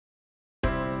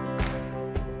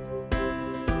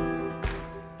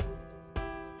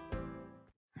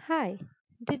Hi,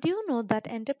 did you know that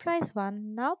Enterprise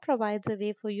One now provides a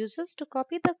way for users to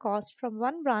copy the cost from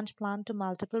one branch plan to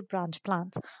multiple branch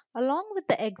plans, along with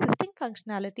the existing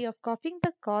functionality of copying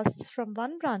the costs from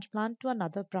one branch plan to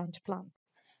another branch plan?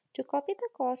 To copy the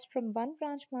cost from one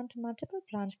branch plan to multiple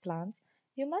branch plans,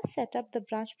 you must set up the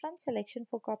branch plan selection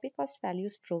for copy cost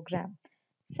values program.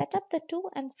 Set up the to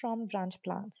and from branch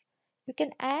plans. You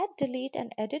can add, delete,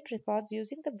 and edit records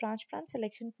using the branch plan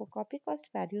selection for copy cost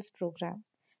values program.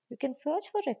 You can search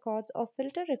for records or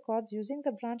filter records using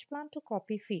the branch plan to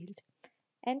copy field.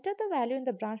 Enter the value in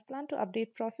the branch plan to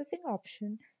update processing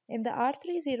option in the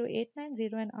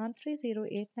R30890 and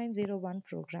R30890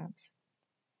 programs.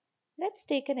 Let's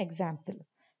take an example.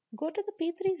 Go to the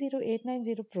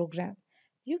P30890 program.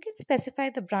 You can specify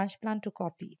the branch plan to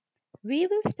copy. We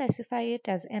will specify it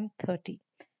as M30.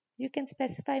 You can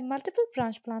specify multiple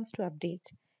branch plans to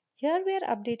update. Here we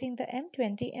are updating the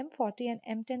M20, M40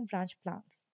 and M10 branch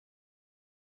plans.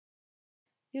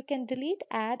 You can delete,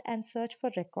 add and search for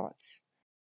records.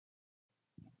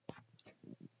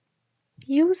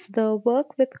 Use the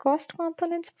Work with Cost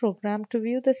Components program to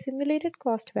view the simulated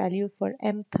cost value for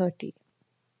M30.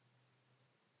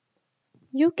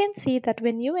 You can see that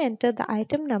when you enter the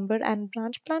item number and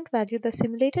branch plant value, the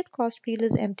simulated cost field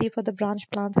is empty for the branch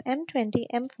plants M20,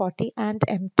 M40 and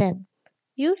M10.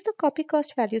 Use the Copy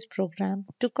Cost Values program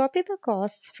to copy the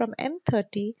costs from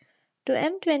M30 to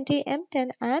M20, M10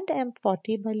 and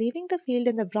M40 by leaving the field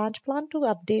in the branch plan to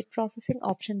update processing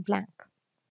option blank.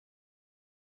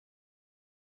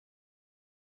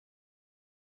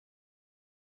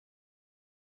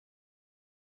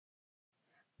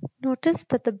 Notice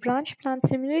that the branch plant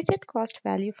simulated cost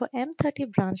value for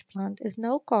M30 branch plant is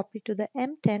now copied to the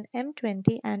M10,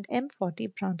 M20 and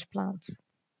M40 branch plants.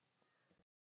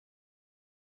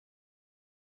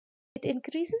 It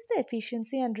increases the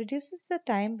efficiency and reduces the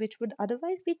time which would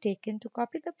otherwise be taken to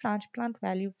copy the branch plant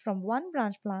value from one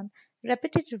branch plant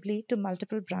repetitively to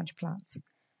multiple branch plants.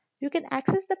 You can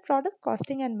access the product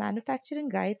costing and manufacturing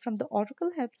guide from the Oracle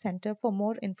Help Center for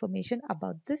more information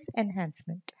about this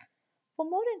enhancement. For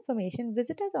more information,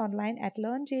 visit us online at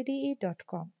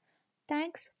learnjde.com.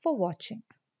 Thanks for watching.